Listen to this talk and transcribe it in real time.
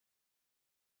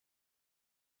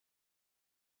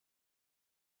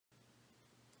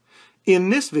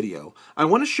In this video, I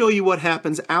want to show you what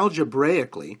happens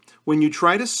algebraically when you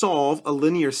try to solve a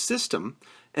linear system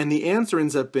and the answer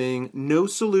ends up being no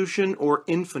solution or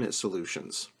infinite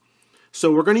solutions.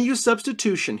 So we're going to use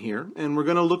substitution here, and we're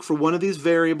going to look for one of these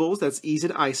variables that's easy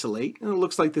to isolate. And it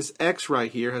looks like this x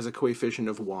right here has a coefficient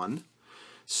of 1.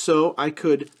 So I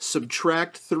could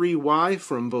subtract 3y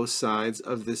from both sides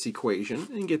of this equation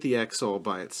and get the x all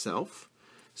by itself.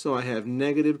 So I have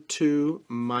negative 2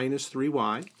 minus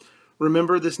 3y.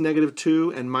 Remember, this negative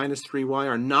 2 and minus 3y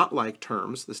are not like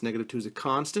terms. This negative 2 is a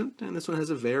constant, and this one has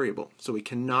a variable, so we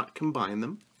cannot combine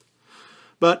them.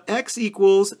 But x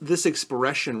equals this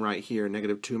expression right here,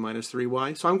 negative 2 minus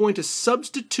 3y. So I'm going to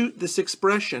substitute this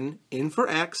expression in for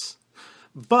x,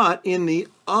 but in the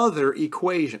other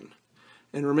equation.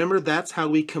 And remember, that's how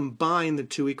we combine the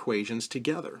two equations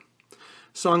together.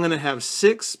 So I'm going to have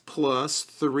 6 plus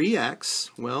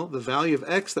 3x. Well, the value of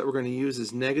x that we're going to use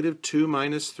is negative 2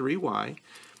 minus 3y.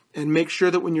 And make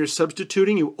sure that when you're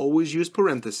substituting, you always use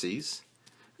parentheses.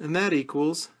 And that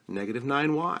equals negative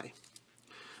 9y.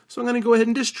 So I'm going to go ahead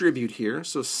and distribute here.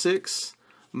 So 6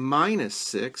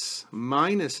 minus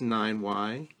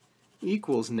 9y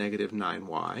equals negative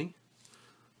 9y.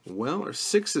 Well, our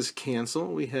 6's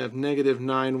cancel. We have negative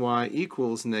 9y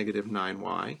equals negative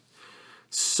 9y.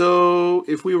 So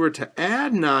if we were to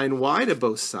add 9y to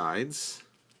both sides,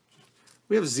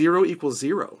 we have 0 equals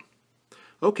 0.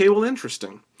 Okay, well,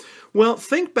 interesting. Well,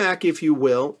 think back, if you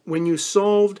will, when you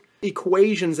solved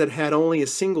equations that had only a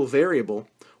single variable.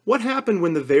 What happened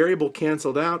when the variable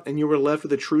canceled out and you were left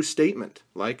with a true statement,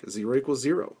 like 0 equals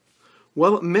 0?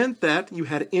 Well, it meant that you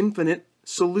had infinite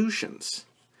solutions.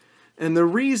 And the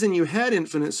reason you had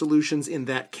infinite solutions in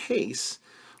that case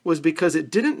was because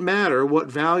it didn't matter what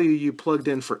value you plugged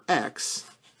in for x.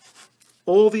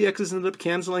 All the x's ended up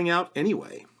canceling out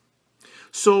anyway.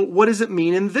 So what does it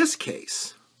mean in this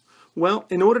case? Well,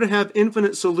 in order to have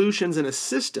infinite solutions in a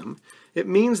system, it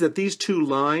means that these two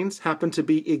lines happen to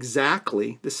be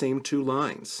exactly the same two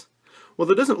lines.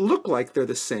 Well, it doesn't look like they're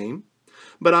the same,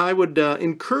 but I would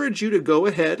encourage you to go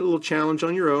ahead, a little challenge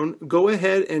on your own, go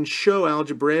ahead and show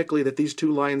algebraically that these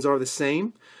two lines are the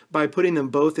same by putting them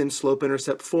both in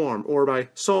slope-intercept form, or by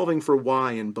solving for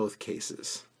y in both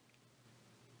cases.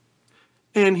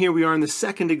 And here we are in the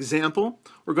second example.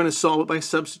 We're going to solve it by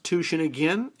substitution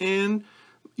again, and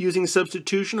using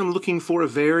substitution, I'm looking for a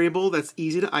variable that's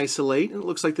easy to isolate. And it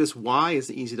looks like this y is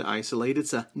easy to isolate.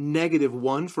 It's a negative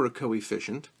 1 for a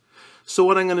coefficient. So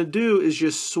what I'm going to do is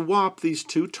just swap these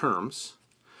two terms.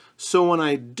 So when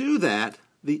I do that,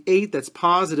 the 8 that's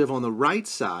positive on the right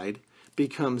side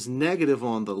becomes negative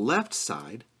on the left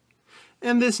side.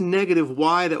 And this negative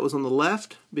y that was on the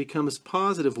left becomes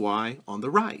positive y on the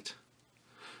right.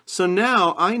 So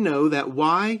now I know that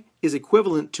y is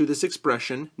equivalent to this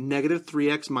expression, negative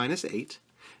 3x minus 8.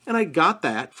 And I got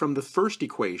that from the first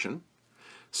equation.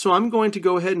 So I'm going to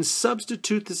go ahead and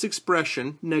substitute this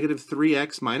expression, negative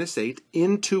 3x minus 8,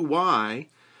 into y,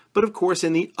 but of course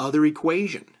in the other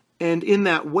equation. And in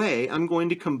that way, I'm going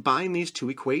to combine these two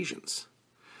equations.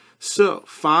 So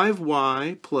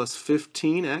 5y plus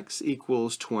 15x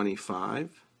equals 25.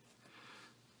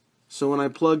 So when I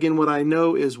plug in what I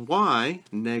know is y,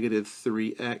 negative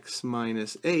 3x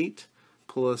minus 8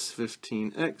 plus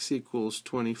 15x equals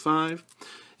 25.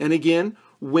 And again,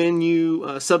 when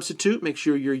you substitute, make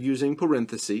sure you're using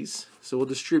parentheses. So we'll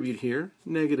distribute here,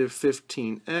 negative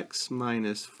 15x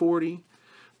minus 40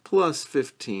 plus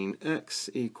 15x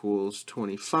equals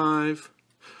 25.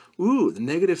 Ooh, the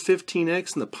negative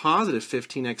 15x and the positive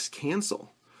 15x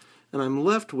cancel. And I'm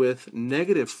left with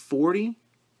negative 40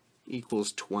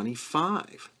 equals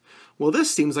 25. Well,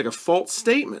 this seems like a false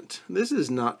statement. This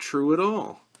is not true at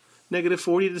all. Negative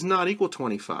 40 does not equal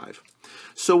 25.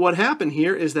 So what happened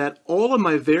here is that all of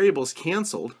my variables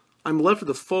canceled. I'm left with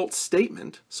a false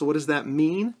statement. So what does that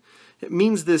mean? It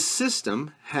means this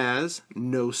system has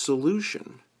no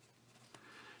solution.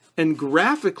 And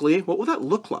graphically, what will that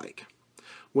look like?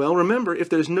 Well, remember, if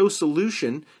there's no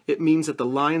solution, it means that the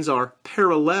lines are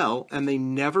parallel and they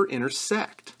never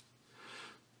intersect.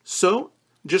 So,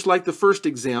 just like the first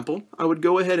example, I would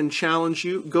go ahead and challenge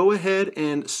you, go ahead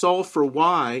and solve for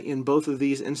y in both of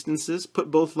these instances,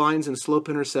 put both lines in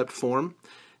slope-intercept form,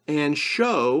 and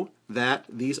show that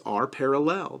these are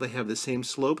parallel. They have the same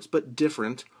slopes but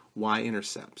different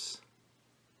y-intercepts.